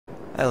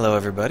Hello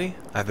everybody,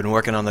 I've been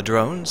working on the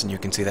drones and you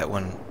can see that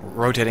one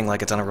rotating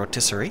like it's on a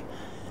rotisserie.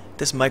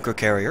 This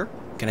microcarrier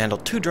can handle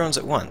 2 drones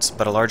at once,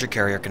 but a larger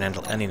carrier can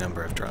handle any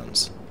number of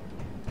drones.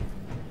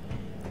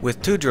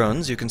 With 2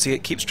 drones you can see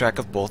it keeps track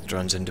of both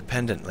drones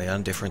independently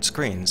on different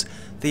screens.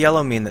 The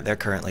yellow mean that they're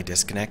currently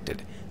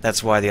disconnected.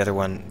 That's why the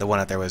one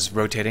out there was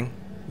rotating.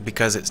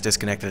 Because it's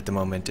disconnected at the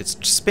moment, it's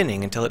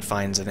spinning until it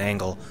finds an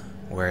angle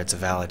where it's a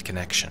valid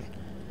connection.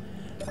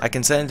 I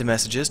can send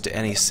messages to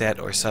any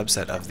set or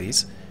subset of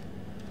these,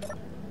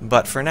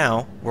 but for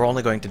now, we're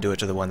only going to do it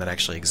to the one that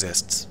actually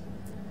exists.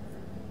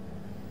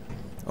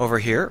 Over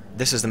here,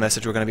 this is the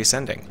message we're going to be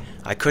sending.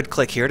 I could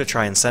click here to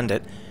try and send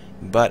it,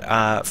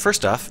 but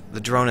first off,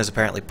 the drone is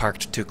apparently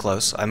parked too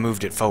close. I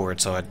moved it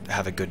forward so I'd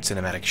have a good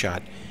cinematic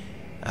shot.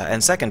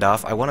 And second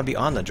off, I want to be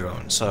on the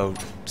drone, so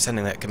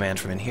sending that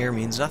command from in here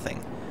means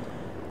nothing.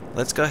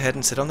 Let's go ahead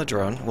and sit on the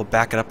drone. We'll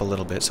back it up a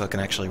little bit so it can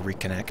actually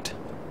reconnect.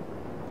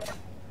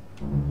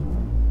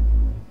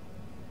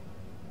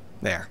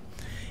 There.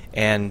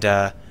 And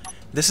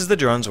this is the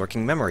drone's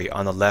working memory.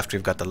 On the left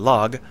we've got the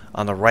log,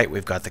 on the right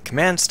we've got the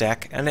command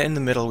stack, and in the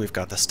middle we've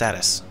got the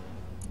status.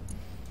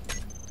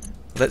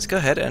 Let's go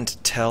ahead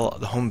and tell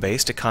the home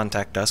base to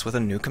contact us with a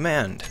new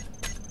command.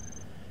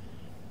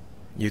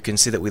 You can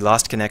see that we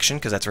lost connection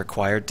because that's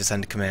required to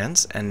send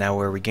commands, and now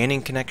we're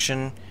regaining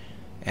connection,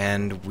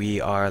 and we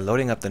are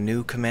loading up the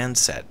new command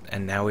set,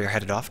 and now we are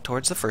headed off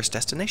towards the first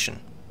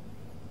destination.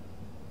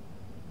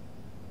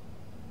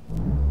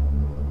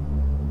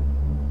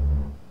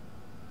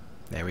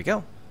 There we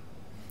go.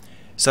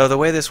 So the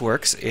way this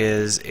works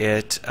is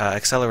it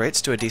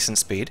accelerates to a decent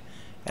speed,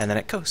 and then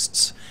it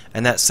coasts.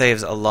 And that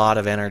saves a lot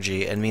of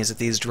energy and means that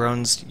these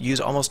drones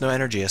use almost no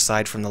energy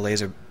aside from the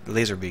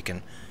laser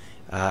beacon.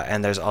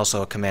 And there's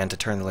also a command to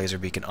turn the laser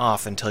beacon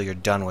off until you're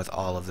done with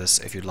all of this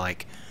if you'd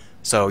like.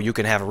 So you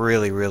can have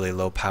really, really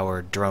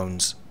low-powered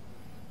drones.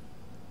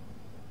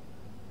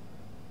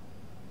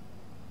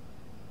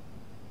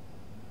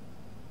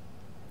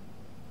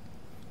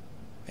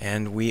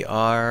 And we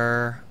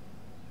are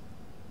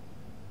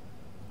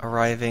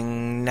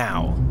arriving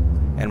now,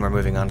 and we're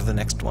moving on to the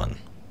next one.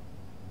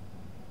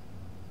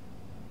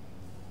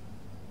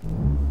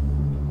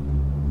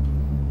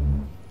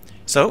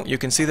 So you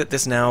can see that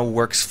this now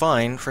works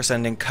fine for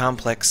sending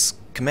complex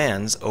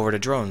commands over to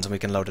drones, and we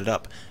can load it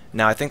up.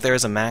 Now I think there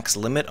is a max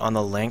limit on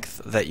the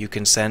length that you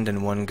can send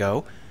in one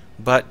go,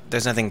 but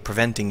there's nothing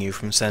preventing you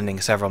from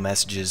sending several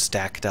messages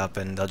stacked up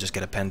and they'll just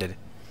get appended.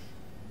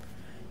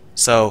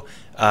 So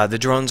the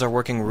drones are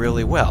working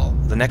really well.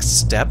 The next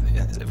step,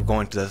 we're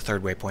going to the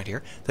third waypoint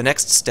here, the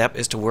next step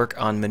is to work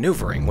on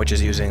maneuvering, which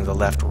is using the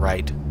left,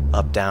 right,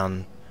 up,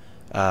 down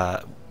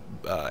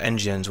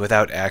engines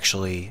without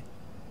actually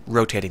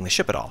rotating the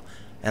ship at all.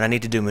 And I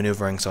need to do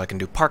maneuvering so I can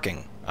do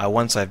parking.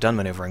 Once I've done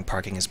maneuvering,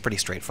 parking is pretty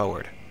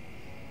straightforward.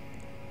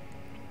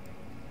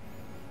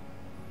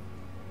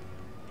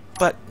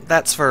 But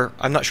that's for,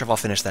 I'm not sure if I'll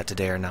finish that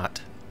today or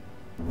not.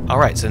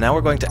 Alright, so now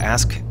we're going to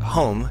ask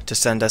home to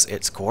send us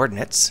its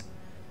coordinates.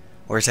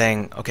 We're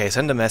saying, okay,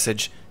 send a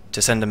message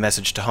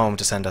to home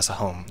to send us a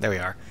home. There we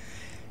are.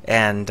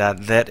 And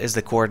that is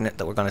the coordinate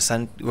that we're going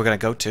to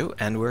go to,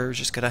 and we're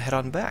just going to head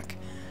on back.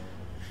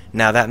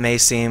 Now that may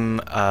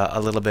seem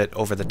a little bit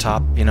over the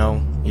top, you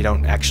know, you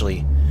don't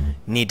actually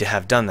need to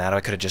have done that.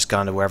 I could have just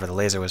gone to wherever the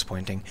laser was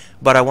pointing.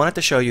 But I wanted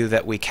to show you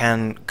that we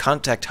can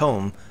contact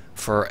home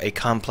for a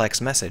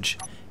complex message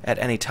at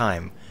any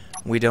time.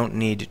 We don't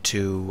need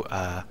to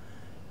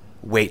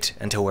wait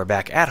until we're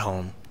back at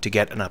home to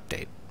get an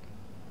update.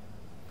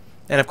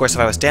 And of course, if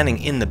I was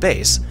standing in the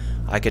base,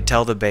 I could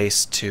tell the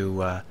base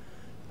to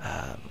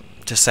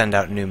send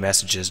out new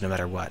messages no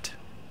matter what.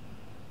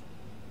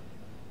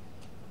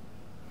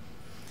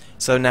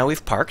 So now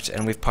we've parked,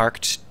 and we've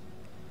parked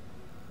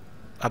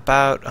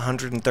about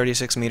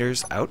 136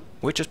 meters out,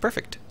 which is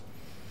perfect.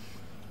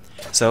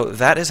 So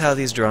that is how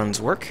these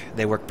drones work.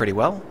 They work pretty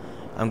well.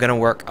 I'm going to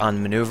work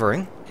on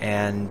maneuvering,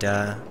 and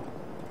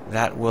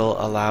that will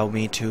allow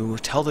me to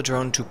tell the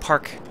drone to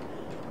park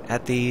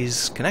at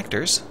these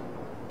connectors.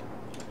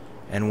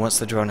 And once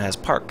the drone has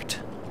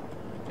parked,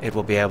 it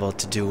will be able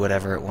to do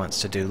whatever it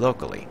wants to do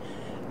locally.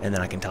 And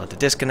then I can tell it to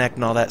disconnect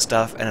and all that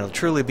stuff, and it'll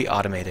truly be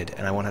automated,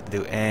 and I won't have to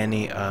do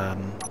any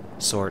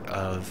sort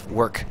of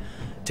work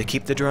to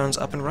keep the drones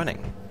up and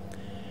running.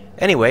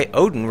 Anyway,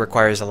 Odin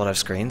requires a lot of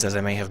screens, as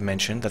I may have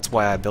mentioned. That's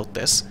why I built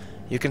this.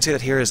 You can see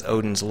that here is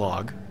Odin's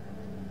log.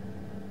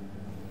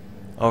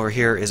 Over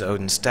here is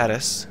Odin's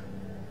status,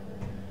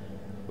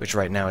 which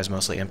right now is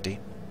mostly empty.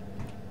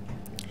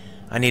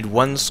 I need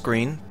 1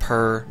 screen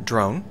per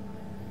drone,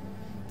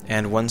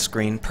 and 1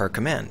 screen per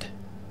command.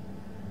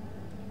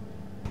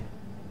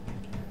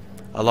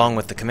 Along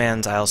with the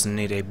commands, I also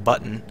need a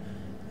button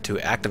to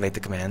activate the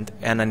command,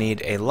 and I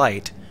need a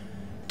light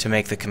to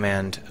make the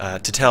command,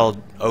 to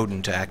tell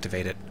Odin to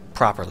activate it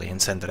properly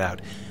and send it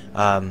out.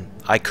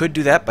 I could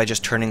do that by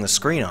just turning the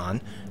screen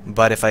on,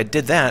 but if I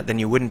did that, then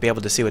you wouldn't be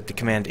able to see what the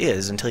command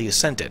is until you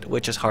sent it,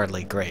 which is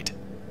hardly great.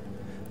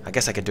 I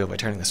guess I could do it by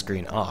turning the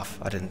screen off.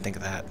 I didn't think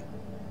of that.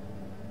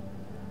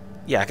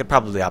 Yeah, I could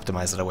probably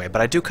optimize it away,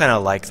 but I do kind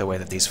of like the way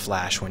that these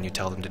flash when you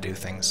tell them to do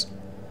things.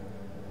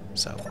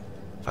 So,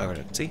 if I were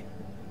to... see?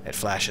 It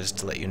flashes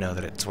to let you know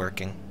that it's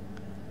working.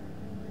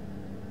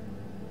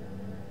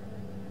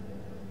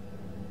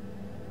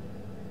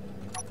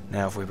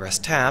 Now if we press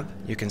tab,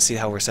 you can see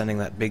how we're sending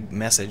that big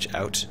message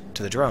out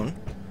to the drone,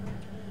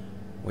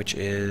 which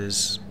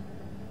is...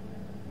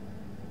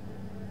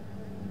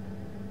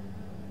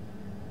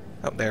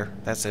 oh, there,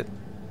 that's it.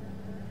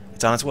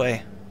 It's on its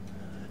way.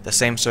 The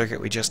same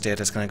circuit we just did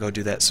is going to go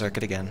do that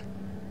circuit again.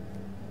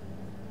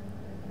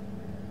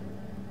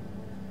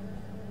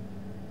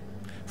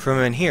 From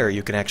in here,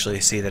 you can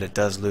actually see that it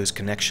does lose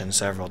connection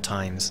several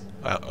times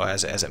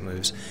as it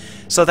moves.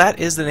 So that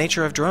is the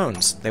nature of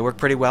drones. They work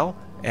pretty well,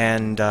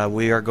 and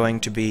we are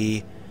going to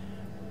be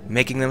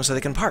making them so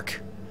they can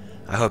park.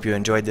 I hope you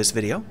enjoyed this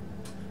video,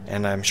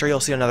 and I'm sure you'll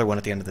see another one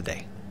at the end of the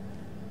day.